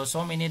area,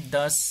 so many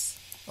dust,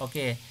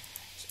 okay,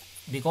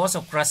 because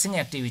of crushing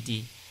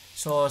activity,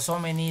 so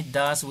many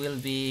dust will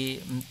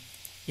be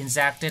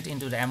injected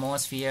into the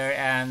atmosphere,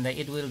 and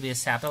it will be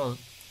settled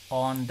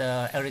on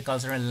the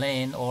agricultural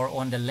land or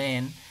on the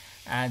land,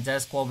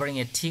 just covering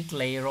a thick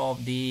layer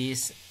of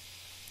these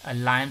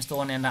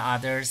limestone and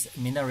other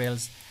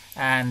minerals,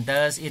 and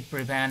thus it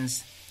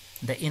prevents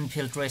the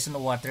infiltration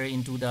of water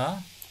into the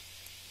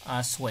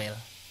soil.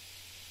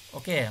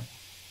 Okay.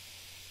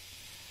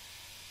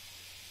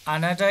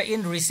 Another,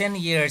 in recent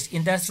years,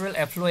 industrial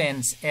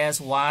effluents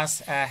as was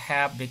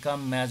have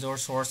become major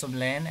source of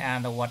land,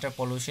 and the water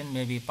pollution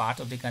may be part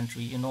of the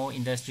country. You know,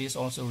 industries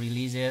also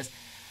releases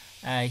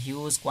a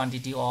huge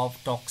quantity of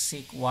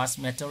toxic waste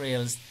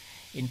materials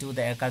into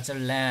the agricultural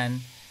land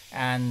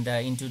and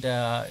into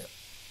the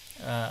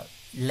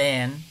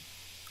land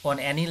on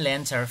any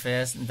land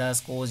surface, thus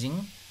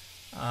causing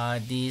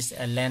this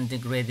land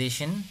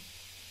degradation.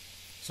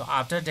 So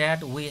after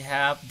that, we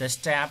have the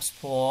steps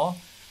for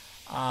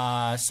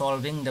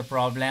solving the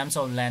problems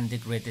of land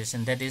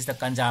degradation, that is the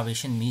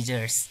conservation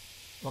measures.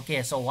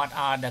 Okay, so what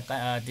are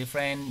the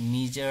different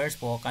measures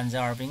for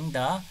conserving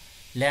the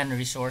land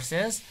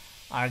resources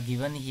are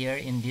given here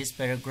in this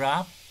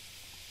paragraph.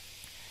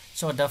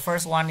 So the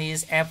first one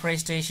is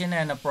afforestation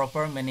and a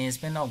proper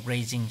management of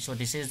grazing. So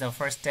this is the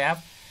first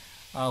step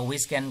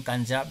which can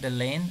conserve the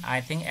land.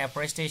 I think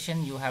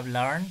afforestation you have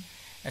learned.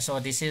 So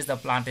this is the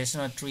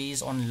plantation of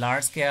trees on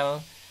large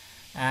scale.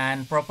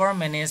 And proper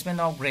management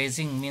of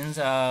grazing means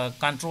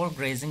controlled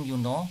grazing, you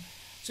know.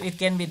 So it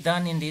can be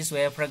done in this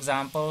way. For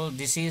example,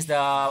 this is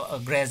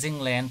the grazing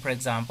land. For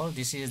example,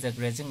 this is the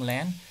grazing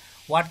land.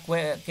 What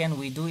can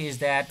we do is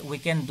that we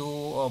can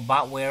do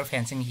barbed wire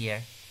fencing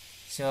here.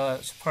 So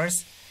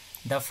first,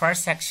 the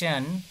first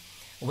section,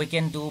 we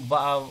can do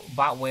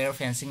barbed wire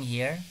fencing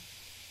here,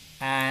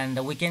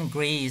 and we can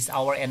graze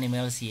our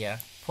animals here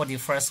for the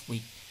first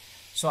week.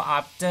 So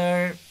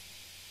after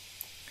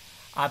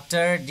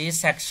this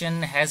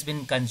section has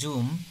been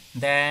consumed,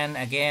 then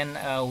again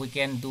we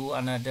can do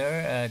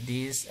another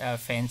this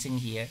fencing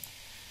here,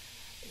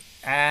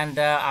 and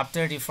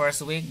after the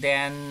first week,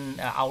 then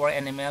our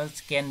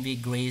animals can be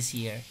grazed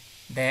here.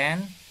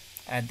 Then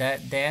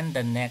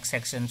the next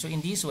section. So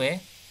in this way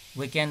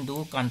we can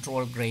do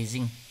controlled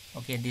grazing.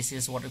 Okay, this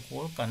is what we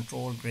call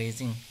controlled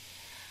grazing.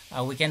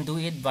 We can do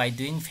it by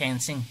doing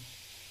fencing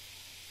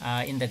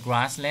in the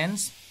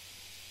grasslands.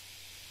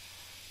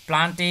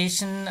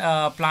 Planting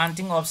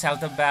of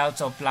shelter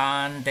belts of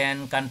plant,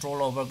 then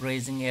control over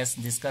grazing as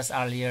discussed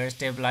earlier.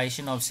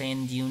 Stabilization of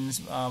sand dunes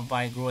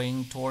by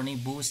growing thorny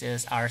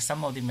bushes are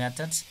some of the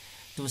methods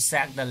to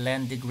sack the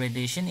land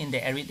degradation in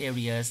the arid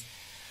areas.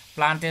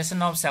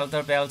 Plantation of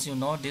shelter belts, you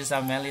know, these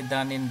are mainly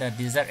done in the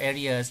desert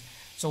areas.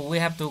 So we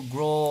have to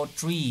grow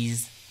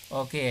trees,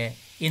 okay,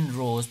 in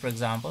rows, for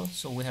example.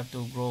 So we have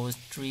to grow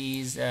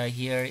trees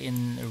here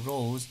in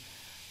rows.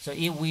 So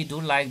if we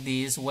do like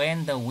this,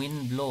 when the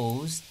wind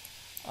blows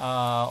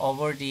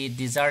over the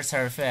desert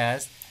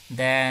surface,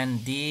 then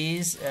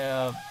this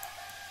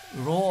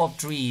row of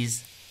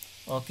trees,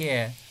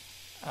 okay,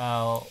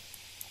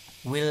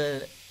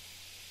 will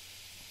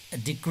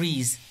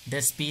decrease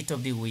the speed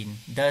of the wind,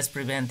 thus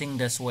preventing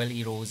the soil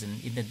erosion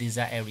in the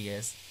desert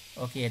areas.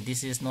 Okay,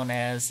 this is known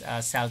as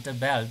shelter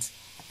belts.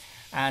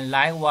 And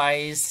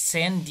likewise,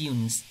 sand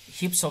dunes,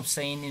 heaps of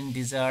sand in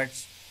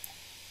deserts.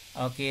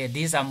 Okay,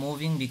 these are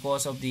moving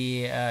because of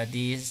the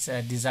these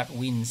desert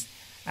winds,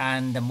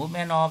 and the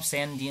movement of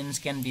sand dunes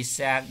can be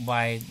sacked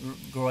by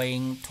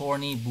growing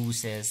thorny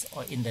bushes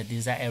in the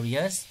desert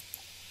areas.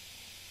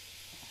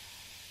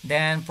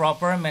 Then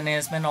proper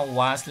management of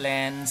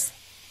wastelands.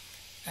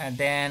 And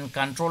then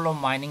control of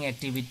mining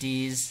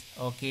activities.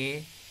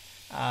 Okay,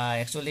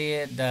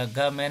 actually the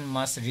government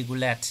must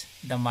regulate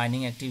the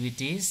mining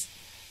activities.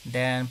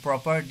 Then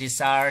proper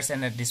discharge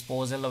and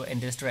disposal of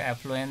industrial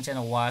effluents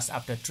and waste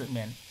after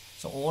treatment.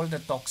 So all the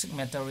toxic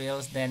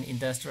materials, then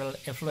industrial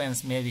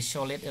effluents, may be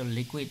solid or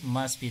liquid,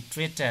 must be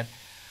treated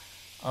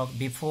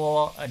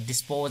before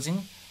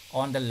disposing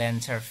on the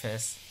land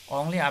surface.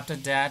 Only after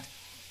that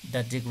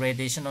the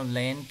degradation of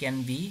land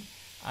can be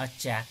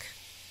checked.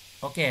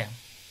 Okay,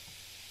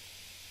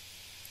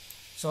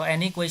 so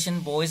any question,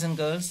 boys and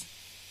girls?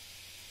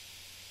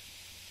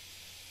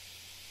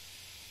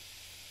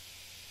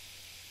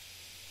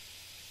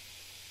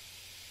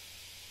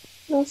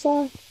 No,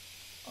 sir.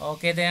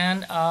 Okay,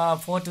 then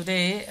for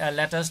today,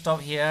 let us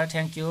stop here.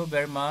 Thank you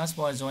very much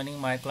for joining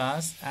my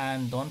class,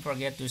 and don't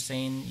forget to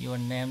send your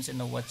names in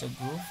the WhatsApp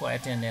group for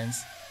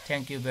attendance.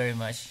 Thank you very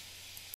much.